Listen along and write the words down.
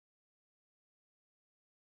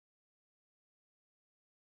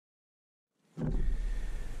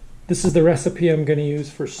This is the recipe I'm going to use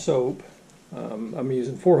for soap. I'm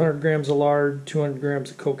using 400 grams of lard, 200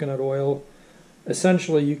 grams of coconut oil.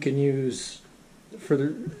 Essentially, you can use,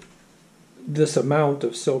 for this amount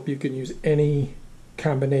of soap, you can use any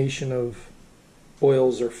combination of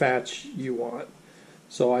oils or fats you want.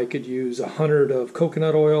 So I could use 100 of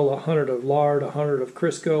coconut oil, 100 of lard, 100 of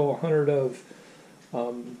Crisco, 100 of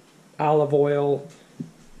olive oil,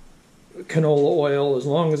 canola oil, as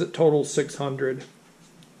long as it totals 600.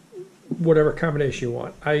 Whatever combination you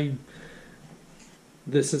want.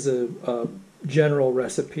 This is a general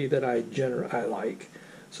recipe that I like.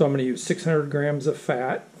 So I'm going to use 600 grams of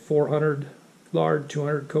fat, 400 lard,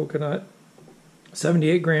 200 coconut,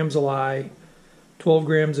 78 grams of lye, 12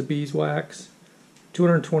 grams of beeswax,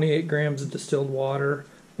 228 grams of distilled water,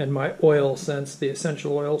 and my oil scents, the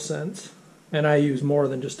essential oil scents. And I use more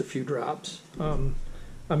than just a few drops. I'll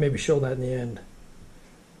maybe show that in the end.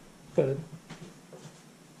 But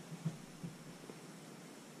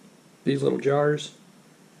these little jars,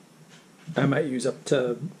 I might use up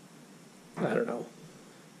to, I don't know,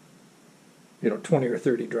 20 or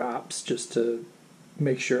 30 drops just to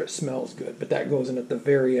make sure it smells good. But that goes in at the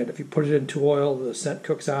very end. If you put it into oil, the scent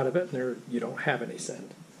cooks out of it, and you don't have any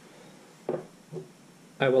scent.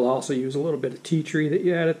 I will also use a little bit of tea tree that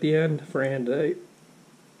you add at the end for antibacterial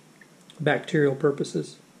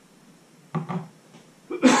purposes.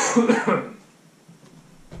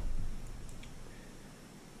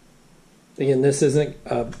 Again, this isn't,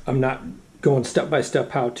 I'm not going step by step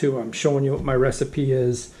how to. I'm showing you what my recipe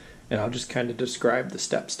is, and I'll just kind of describe the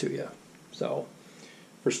steps to you. So,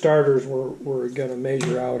 for starters, we're going to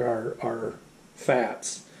measure out our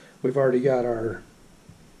fats. We've already got our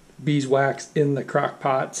beeswax in the crock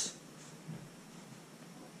pots.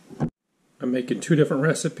 I'm making two different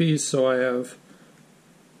recipes, so I have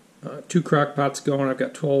 2 crock pots going. I've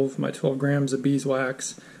got my 12 grams of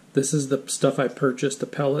beeswax. This is the stuff I purchased, the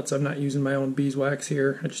pellets. I'm not using my own beeswax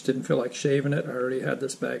here. I just didn't feel like shaving it. I already had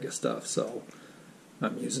this bag of stuff, so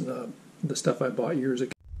I'm using the stuff I bought years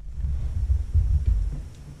ago.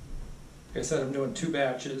 Like I said, I'm doing 2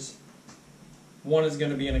 batches. One is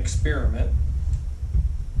going to be an experiment,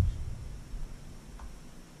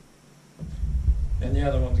 and the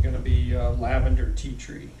other one's going to be lavender tea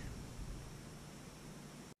tree.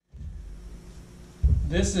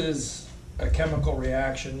 This is a chemical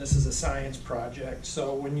reaction. This is a science project,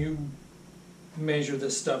 so when you measure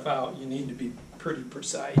this stuff out, you need to be pretty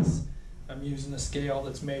precise. I'm using a scale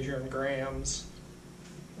that's measuring grams.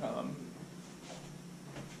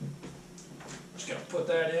 Just going to put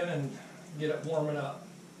that in and get it warming up.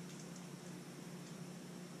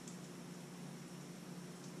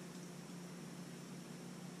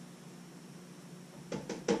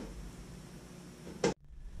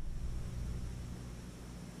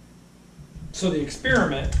 So the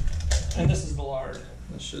experiment, and this is the lard,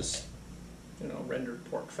 it's just, rendered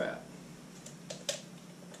pork fat.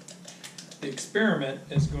 The experiment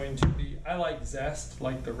is going to be, I like zest,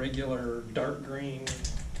 like the regular dark green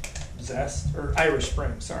zest, or Irish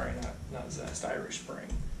Spring, sorry, not zest, Irish Spring.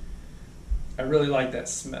 I really like that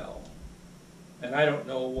smell. And I don't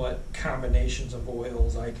know what combinations of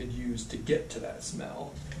oils I could use to get to that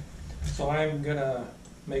smell. So I'm going to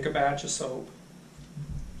make a batch of soap,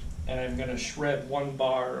 and I'm going to shred 1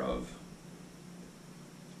 bar of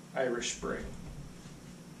Irish Spring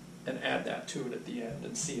and add that to it at the end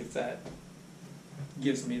and see if that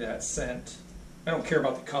gives me that scent. I don't care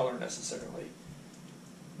about the color necessarily,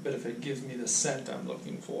 but if it gives me the scent I'm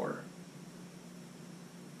looking for.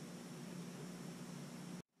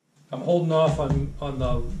 I'm holding off on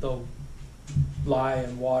the lye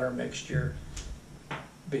and water mixture,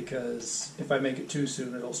 because if I make it too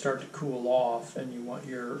soon, it'll start to cool off, and you want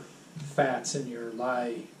your fats in your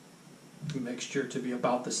lye mixture to be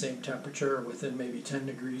about the same temperature, within maybe 10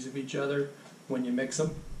 degrees of each other when you mix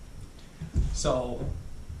them. So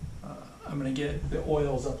I'm going to get the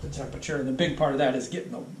oils up to temperature, and the big part of that is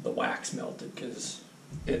getting the wax melted, because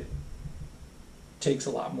it takes a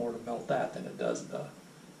lot more to melt that than it does the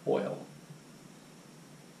oil.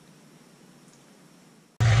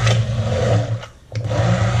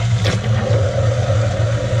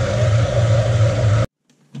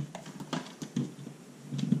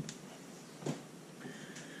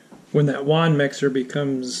 When that wand mixer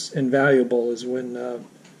becomes invaluable is when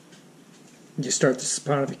you start the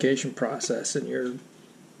saponification process, and you're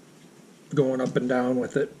going up and down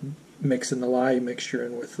with it, mixing the lye mixture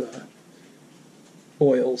in with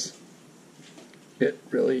oils. It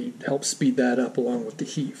really helps speed that up, along with the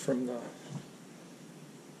heat from the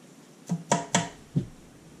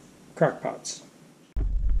crock pots.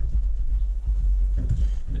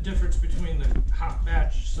 The difference between the hot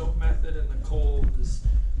batch soap method and the cold is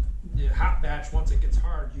the hot batch, once it gets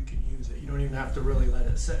hard, you can use it. You don't even have to really let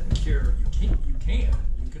it set and cure. You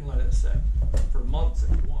can let it set for months if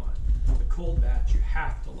you want. The cold batch, you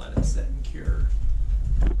have to let it set and cure,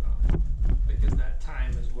 because that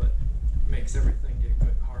time is what makes everything get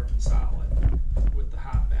good, hard, and solid. With the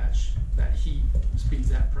hot batch, that heat speeds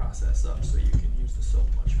that process up so you can use the soap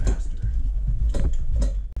much faster.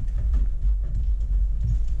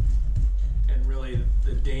 And really,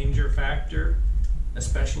 the danger factor,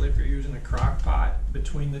 especially if you're using a crock pot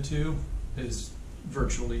between the two, is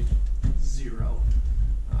virtually zero.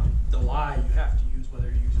 The lye you have to use whether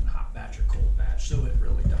you're using hot batch or cold batch, so it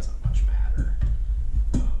really doesn't much matter.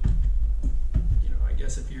 I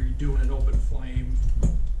guess if you're doing an open flame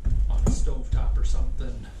on a stovetop or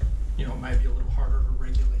something, it might be a little harder to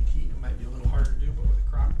regulate heat. It might be a little harder to do, but with a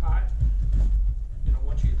crock pot,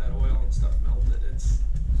 once you get that oil and stuff melted,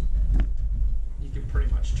 you can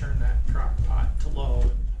pretty much turn that crock pot to low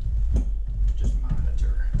and just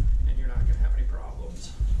monitor, and you're not going to have any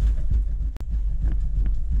problems.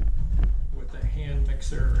 With the hand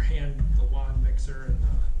mixer, the wand mixer, and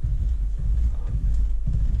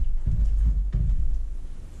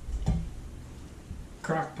the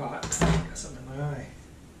crock pot, I got something in my eye.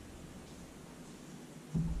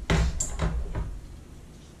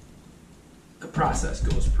 The process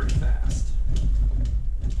goes pretty fast.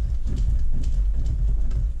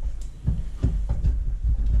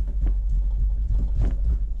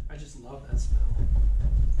 I just love that smell.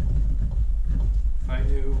 If I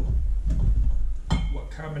knew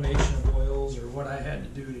what combination of oils or what I had to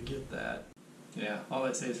do to get that. Yeah, all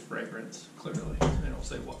they say is fragrance, clearly. They don't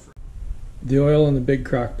say what fragrance. The oil in the big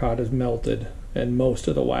crock pot is melted, and most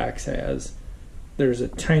of the wax has. There's a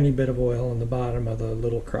tiny bit of oil in the bottom of the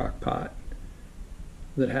little crock pot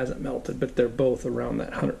that hasn't melted, but they're both around that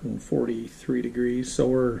 143 degrees, so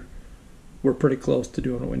we're pretty close to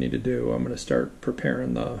doing what we need to do. I'm going to start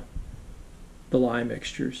preparing the lye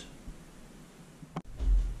mixtures.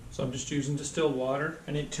 So I'm just using distilled water.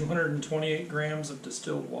 I need 228 grams of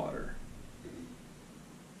distilled water.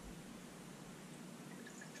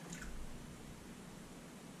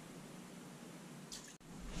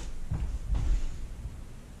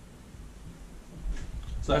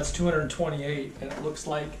 So that's 228, and it looks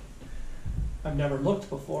like, I've never looked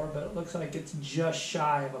before, but it looks like it's just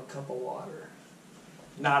shy of a cup of water.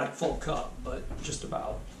 Not a full cup, but just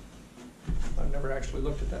about. I've never actually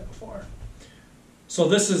looked at that before. So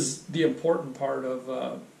this is the important part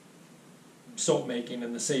of soap making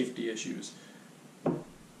and the safety issues.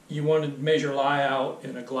 You want to measure lye out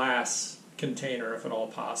in a glass container if at all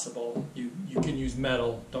possible. You can use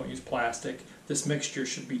metal, don't use plastic. This mixture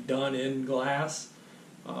should be done in glass.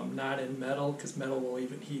 Not in metal, because metal will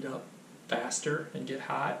even heat up faster and get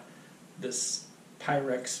hot. This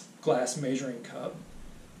Pyrex glass measuring cup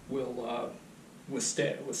will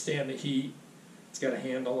withstand the heat. It's got a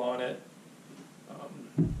handle on it.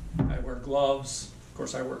 I wear gloves. Of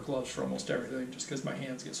course, I wear gloves for almost everything just because my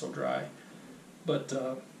hands get so dry. But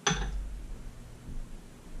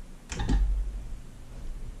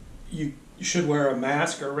you should wear a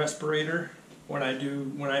mask or a respirator. When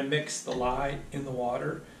I mix the lye in the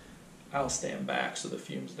water, I'll stand back so the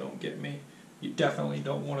fumes don't get me. You definitely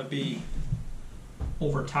don't want to be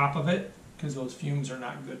over top of it because those fumes are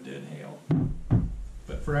not good to inhale.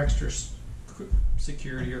 But for extra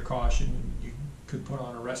security or caution, you could put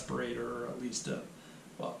on a respirator or at least a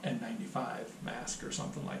N95 mask or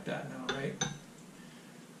something like that now, right?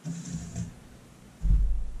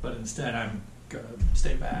 But instead, I'm going to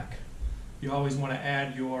stay back. You always want to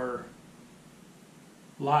add your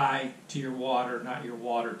lye to your water, not your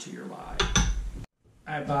water to your lye.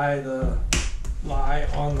 I buy the lye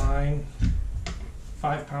online,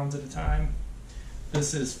 5 pounds at a time.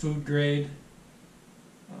 This is food grade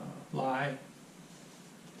lye.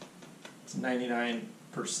 It's 99%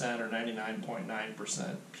 or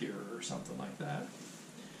 99.9% pure or something like that.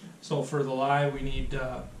 So for the lye we need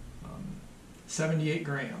 78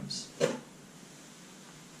 grams.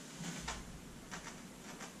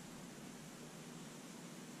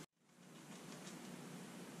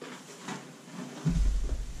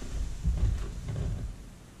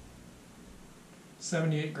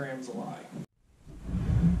 .78 grams of lye.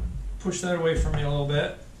 Push that away from me a little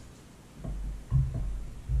bit.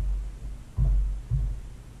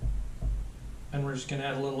 And we're just going to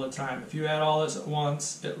add a little at a time. If you add all this at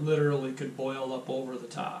once, it literally could boil up over the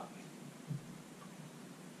top.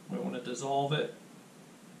 We want to dissolve it.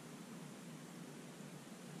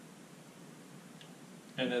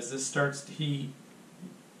 And as this starts to heat,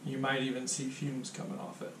 you might even see fumes coming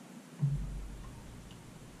off it.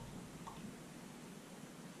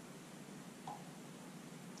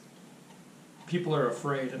 people are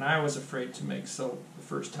afraid, and I was afraid to make soap the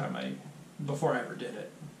first time before I ever did it.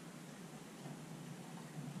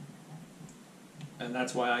 And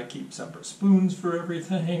that's why I keep separate spoons for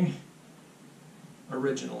everything.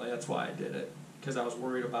 Originally, that's why I did it, because I was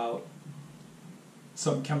worried about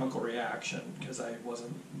some chemical reaction because I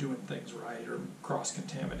wasn't doing things right, or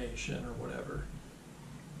cross-contamination or whatever.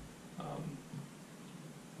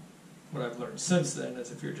 What I've learned since then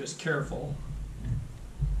is if you're just careful,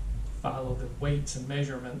 follow the weights and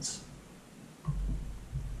measurements,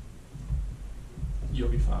 you'll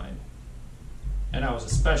be fine. And I was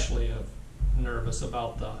especially nervous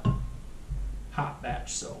about the hot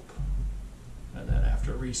batch soap. And then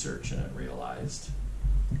after researching it, realized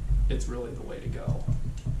it's really the way to go.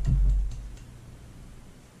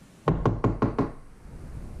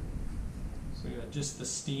 So you got just the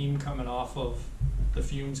steam coming off of, the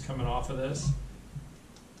fumes coming off of this,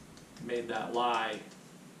 made that lye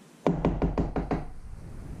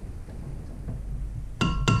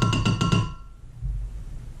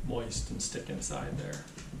moist and stick inside there.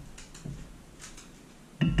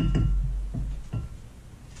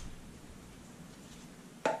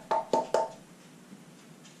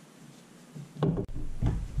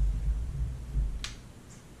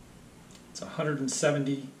 It's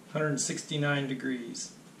 169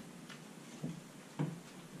 degrees.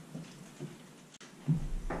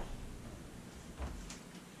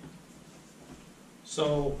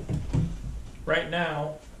 So right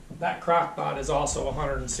now, that crock pot is also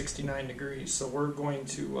 169 degrees, so we're going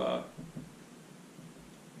to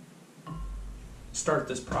start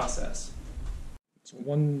this process. It's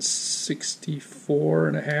 164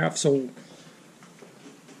 and a half, so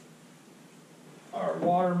our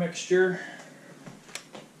water mixture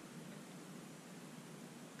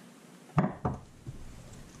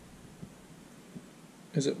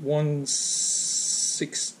is at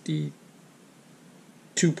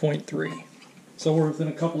 162.3. So we're within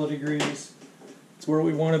a couple of degrees. It's where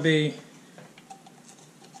we want to be.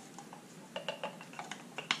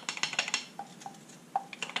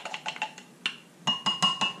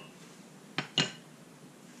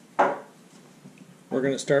 We're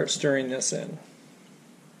going to start stirring this in.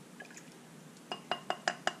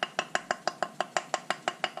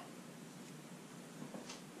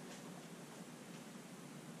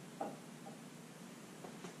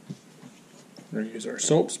 We're going to use our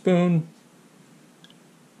soap spoon.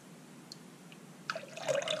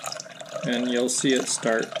 And you'll see it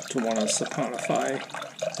start to want to saponify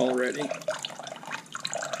already.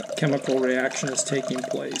 A chemical reaction is taking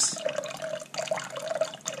place.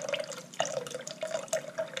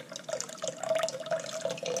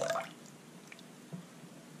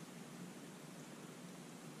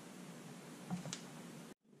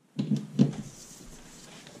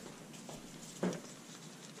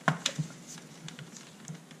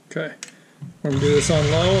 Okay, we're going to do this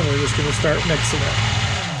on low, and we're just going to start mixing it.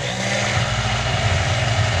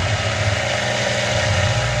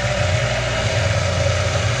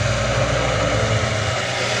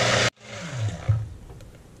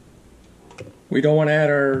 We don't want to add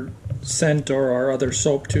our scent or our other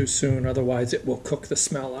soap too soon, otherwise it will cook the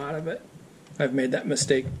smell out of it. I've made that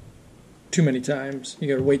mistake too many times. You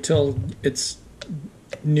gotta wait till it's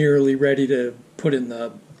nearly ready to put in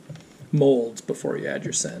the molds before you add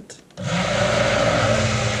your scent.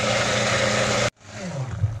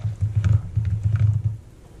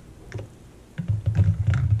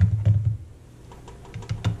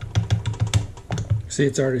 See,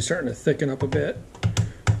 it's already starting to thicken up a bit.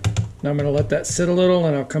 Now I'm going to let that sit a little,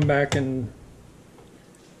 and I'll come back in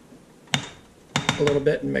a little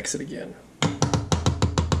bit and mix it again.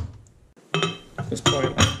 At this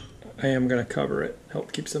point, I am going to cover it,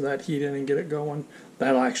 help keep some of that heat in and get it going.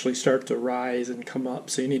 That'll actually start to rise and come up,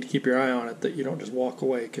 so you need to keep your eye on it that you don't just walk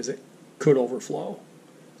away, because it could overflow.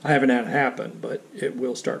 I haven't had it happen, but it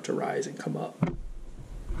will start to rise and come up.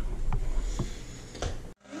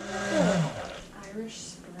 Irish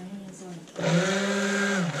Spring is on the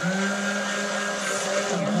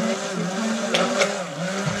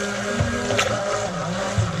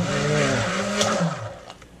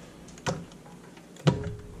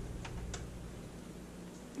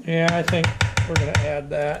Yeah, I think we're going to add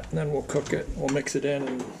that, and then we'll cook it. We'll mix it in.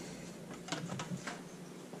 And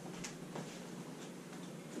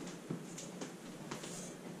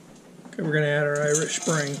okay, we're going to add our Irish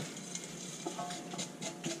Spring.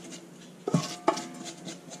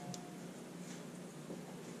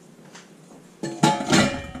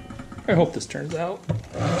 I hope this turns out.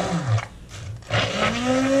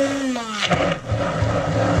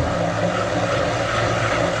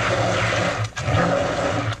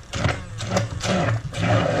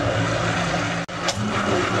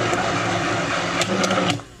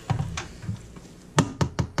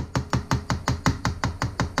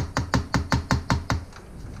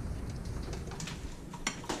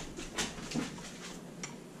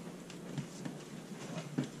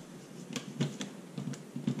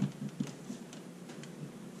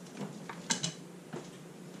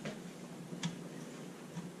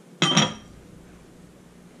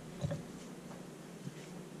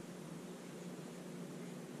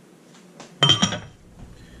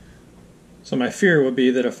 So my fear would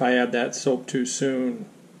be that if I add that soap too soon,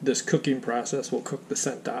 this cooking process will cook the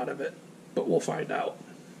scent out of it. But we'll find out.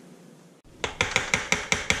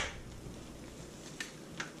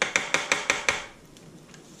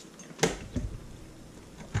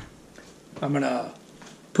 I'm going to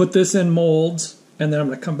put this in molds, and then I'm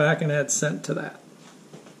going to come back and add scent to that.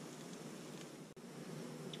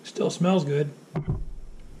 Still smells good.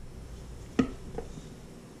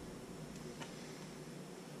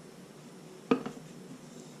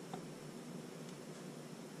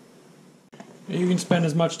 You can spend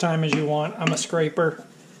as much time as you want. I'm a scraper.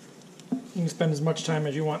 You can spend as much time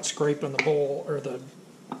as you want scraping the bowl or the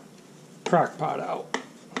crock pot out.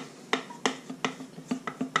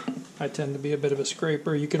 I tend to be a bit of a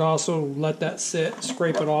scraper. You could also let that sit,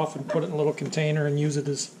 scrape it off, and put it in a little container and use it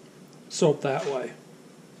as soap that way.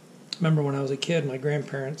 Remember when I was a kid, my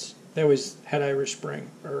grandparents, they always had Irish Spring,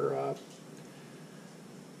 or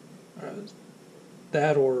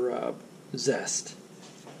that or Zest.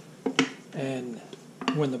 And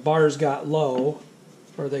when the bars got low,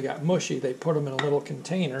 or they got mushy, they put them in a little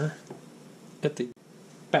container at the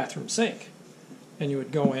bathroom sink. And you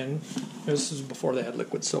would go in, this is before they had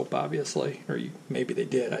liquid soap, obviously, or maybe they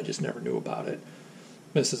did, I just never knew about it.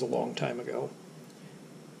 This is a long time ago.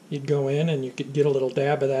 You'd go in and you could get a little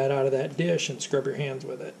dab of that out of that dish and scrub your hands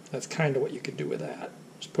with it. That's kind of what you could do with that.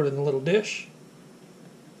 Just put it in a little dish.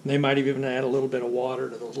 They might even add a little bit of water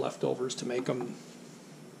to those leftovers to make them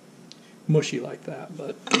mushy like that,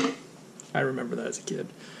 but I remember that as a kid.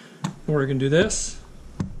 We're going to do this.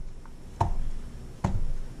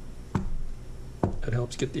 That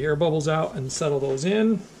helps get the air bubbles out and settle those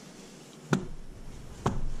in.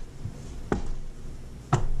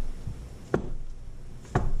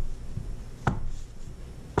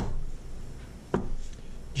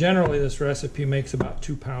 Generally, this recipe makes about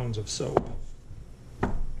 2 pounds of soap.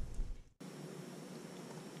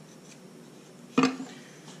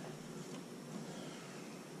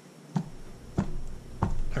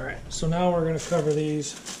 Alright, so now we're going to cover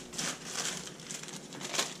these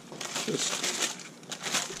just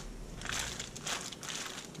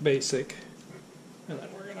basic, and then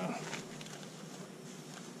we're gonna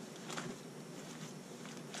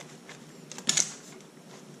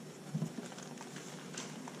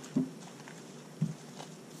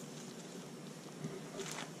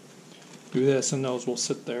do this, and those will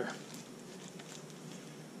sit there.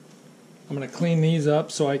 I'm gonna clean these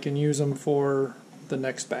up so I can use them for the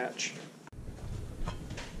next batch.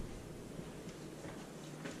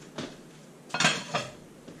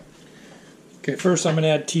 Okay, first I'm going to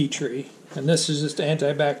add tea tree, and this is just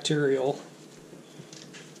antibacterial,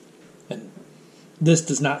 and this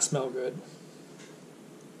does not smell good.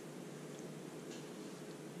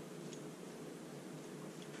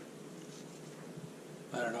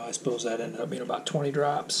 I don't know, I suppose that ended up being about 20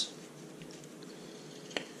 drops.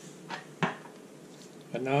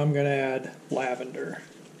 And now I'm going to add lavender,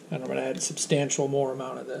 and I'm going to add a substantial more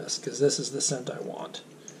amount of this, because this is the scent I want.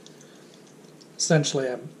 Essentially,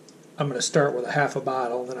 I'm going to start with a half a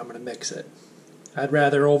bottle, then I'm going to mix it. I'd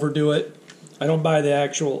rather overdo it. I don't buy the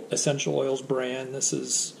actual essential oils brand. This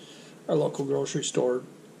is our local grocery store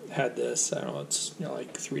had this. I don't know, it's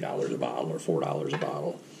like $3 a bottle or $4 a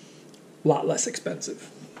bottle. A lot less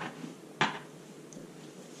expensive.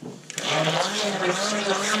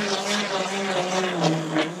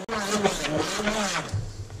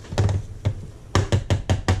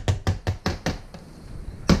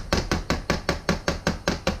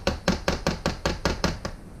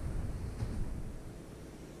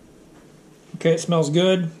 Okay, it smells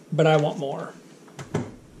good, but I want more. I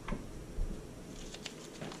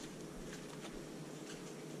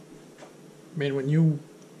mean, when you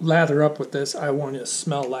lather up with this, I want to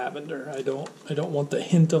smell lavender. I don't want the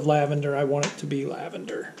hint of lavender. I want it to be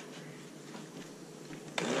lavender.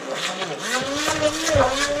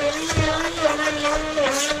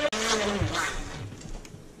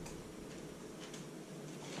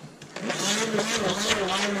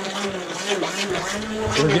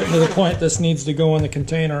 We're getting to the point this needs to go in the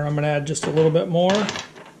container. I'm going to add just a little bit more,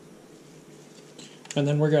 and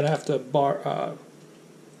then we're going to have to bar it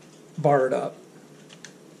up.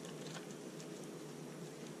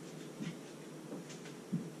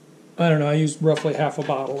 I don't know, I used roughly half a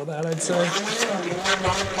bottle of that, I'd say.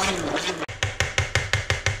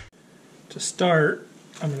 To start,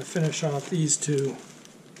 I'm going to finish off these two.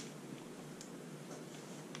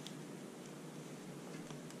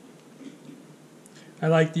 I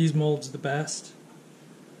like these molds the best.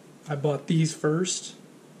 I bought these first,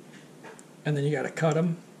 and then you got to cut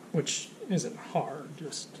them, which isn't hard,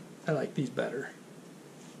 just I like these better.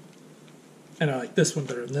 And I like this one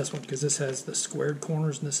better than this one because this has the squared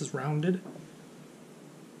corners and this is rounded.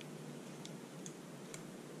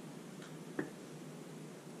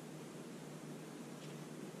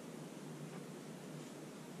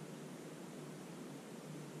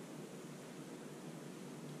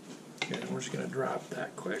 Okay, we're just going to drop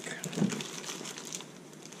that quick.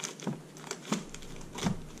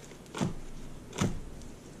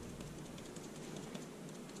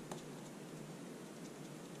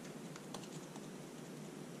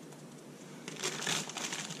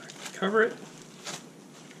 Cover it.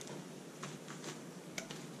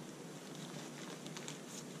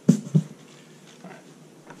 Alright,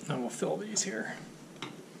 now we'll fill these here.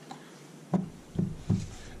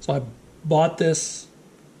 So I bought this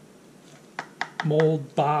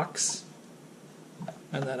mold box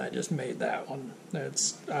and then I just made that one.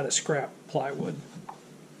 It's out of scrap plywood.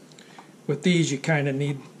 With these you kind of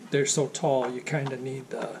need, they're so tall, you kind of need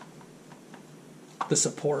the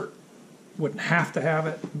support. Wouldn't have to have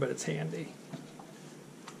it, but it's handy.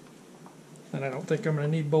 And I don't think I'm going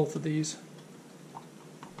to need both of these.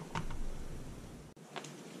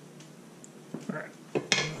 Alright,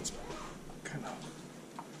 let's kind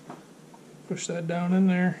of push that down in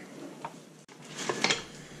there.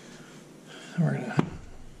 And we're going to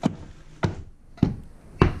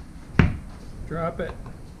drop it.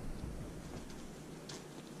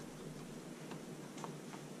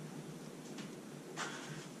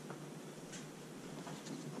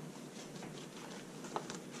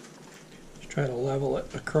 Try to level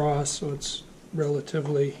it across so it's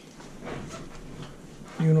relatively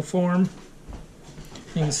uniform.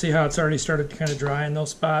 You can see how it's already started to kind of dry in those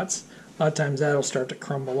spots. A lot of times that'll start to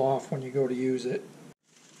crumble off when you go to use it.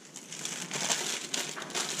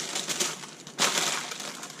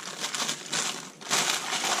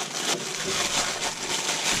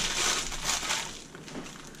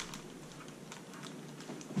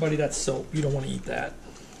 Buddy, that's soap. You don't want to eat that.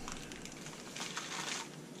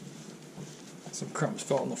 Some crumbs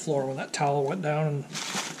fell on the floor when that towel went down and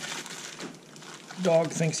the dog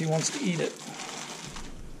thinks he wants to eat it.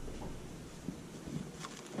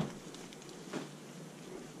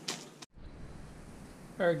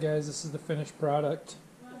 Alright guys, this is the finished product.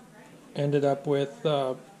 Ended up with,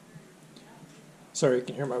 sorry you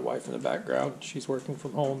can hear my wife in the background. She's working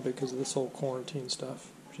from home because of this whole quarantine stuff.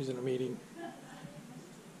 She's in a meeting.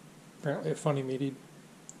 Apparently a funny meeting.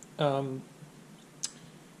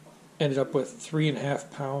 Ended up with 3.5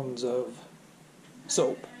 pounds of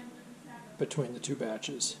soap between the two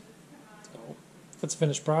batches. So that's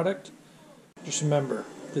finished product. Just remember,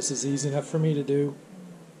 this is easy enough for me to do.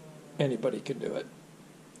 Anybody can do it.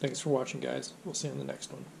 Thanks for watching, guys. We'll see you in the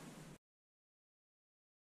next one.